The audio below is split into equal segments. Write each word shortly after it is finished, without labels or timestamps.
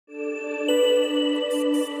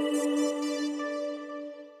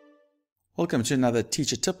Welcome to another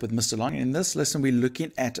teacher tip with Mr. Long. In this lesson, we're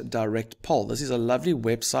looking at Direct Poll. This is a lovely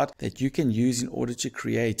website that you can use in order to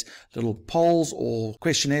create little polls or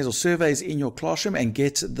questionnaires or surveys in your classroom and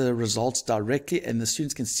get the results directly, and the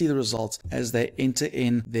students can see the results as they enter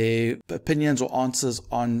in their opinions or answers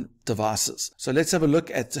on devices. So let's have a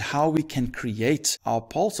look at how we can create our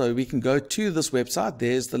poll. So we can go to this website.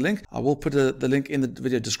 There's the link. I will put the link in the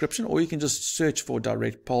video description, or you can just search for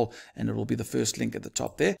Direct Poll and it will be the first link at the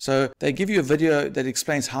top there. So they give you a video that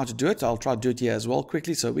explains how to do it. I'll try to do it here as well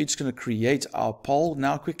quickly. So we're just going to create our poll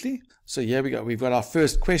now quickly. So here we go. We've got our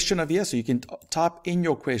first question over here. So you can type in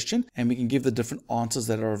your question and we can give the different answers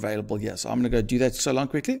that are available here. So I'm going to go do that so long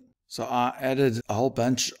quickly. So I added a whole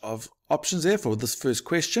bunch of options there for this first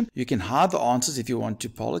question. You can hide the answers if you want to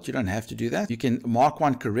poll it. You don't have to do that. You can mark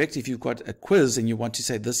one correct if you've got a quiz and you want to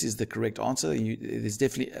say this is the correct answer. There's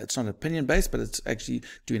definitely, it's not opinion based, but it's actually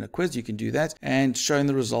doing a quiz. You can do that, and showing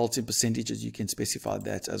the results in percentages, you can specify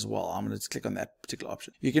that as well. I'm going to click on that particular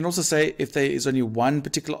option. You can also say if there is only one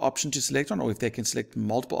particular option to select on, or if they can select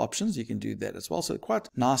multiple options, you can do that as well. So quite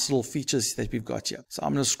nice little features that we've got here. So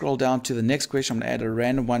I'm going to scroll down to the next question. I'm going to add a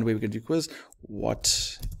random one where we're going to do quiz.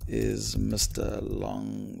 What is Mr.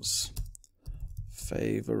 Long's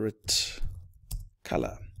favorite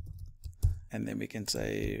color? And then we can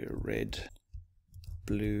say red,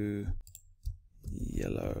 blue,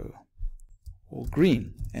 yellow, or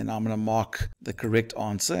green. And I'm going to mark the correct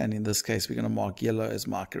answer. And in this case, we're going to mark yellow as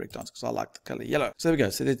my correct answer because I like the color yellow. So there we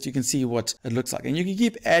go. So that you can see what it looks like. And you can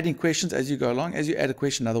keep adding questions as you go along. As you add a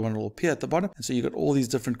question, another one will appear at the bottom. And so you've got all these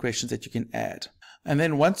different questions that you can add. And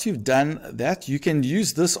then once you've done that, you can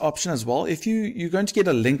use this option as well. If you're going to get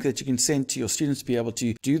a link that you can send to your students to be able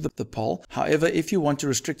to do the poll. However, if you want to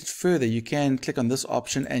restrict it further, you can click on this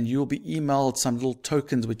option and you'll be emailed some little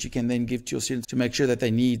tokens which you can then give to your students to make sure that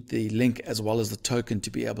they need the link as well as the token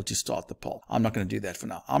to be able to start the poll. I'm not going to do that for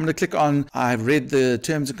now. I'm going to click on I've read the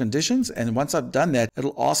terms and conditions, and once I've done that,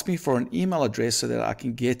 it'll ask me for an email address so that I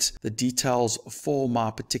can get the details for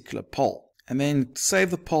my particular poll, and then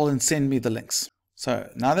save the poll and send me the links. So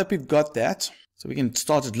now that we've got that, so we can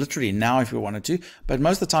start it literally now if we wanted to, but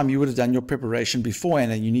most of the time you would have done your preparation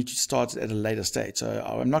beforehand and you need to start it at a later stage. So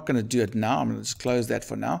I'm not going to do it now. I'm going to just close that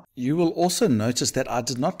for now. You will also notice that I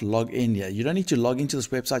did not log in here. You don't need to log into this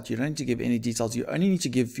website. You don't need to give any details. You only need to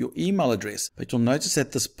give your email address, but you'll notice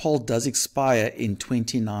that this poll does expire in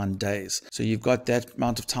 29 days. So you've got that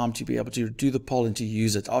amount of time to be able to do the poll and to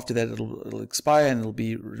use it. After that, it'll expire and it'll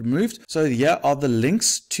be removed. So here are the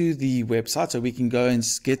links to the website. So we can go and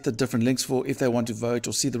get the different links for if they want to vote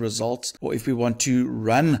or see the results, or if we want to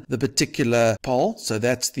run the particular poll. So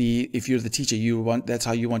that's if you're the teacher, that's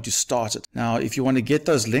how you want to start it. Now, if you want to get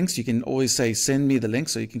those links, you can always say send me the link.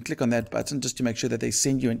 So you can click on that button just to make sure that they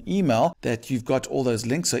send you an email that you've got all those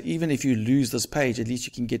links. So even if you lose this page, at least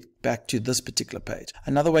you can get back to this particular page.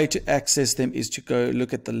 Another way to access them is to go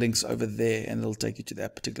look at the links over there and it'll take you to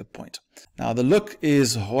that particular point. Now the look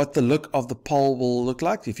is what the look of the poll will look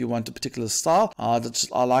like. If you want a particular style,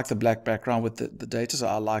 I like the black background with the data, so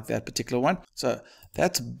I like that particular one. So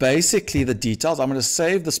that's basically the details. I'm going to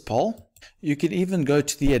save this poll. You can even go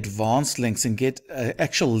to the advanced links and get an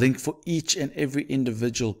actual link for each and every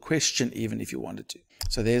individual question, even if you wanted to.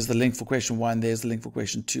 So there's the link for question 1, there's the link for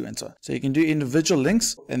question 2, and so on. So you can do individual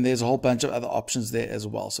links, and there's a whole bunch of other options there as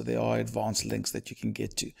well. So there are advanced links that you can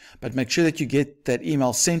get to. But make sure that you get that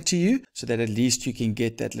email sent to you so that at least you can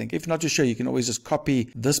get that link. If not too sure, you can always just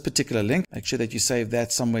copy this particular link. Make sure that you save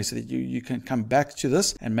that somewhere so that you can come back to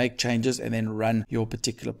this and make changes and then run your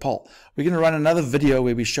particular poll. We're going to run another video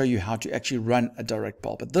where we show you how to actually run a direct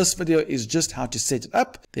poll. But this video is just how to set it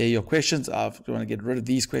up. There are your questions. I want to get rid of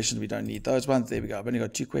these questions. We don't need those ones. There we go. I've only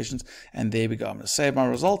got 2 questions, and there we go. I'm going to save my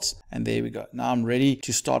results, and there we go. Now I'm ready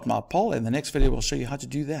to start my poll, and the next video will show you how to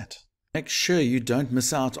do that. Make sure you don't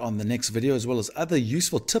miss out on the next video as well as other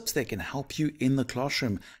useful tips that can help you in the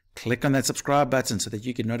classroom. Click on that subscribe button so that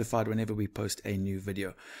you get notified whenever we post a new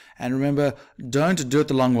video. And remember, don't do it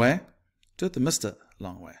the long way. Do it the Mr.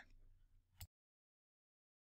 Long way.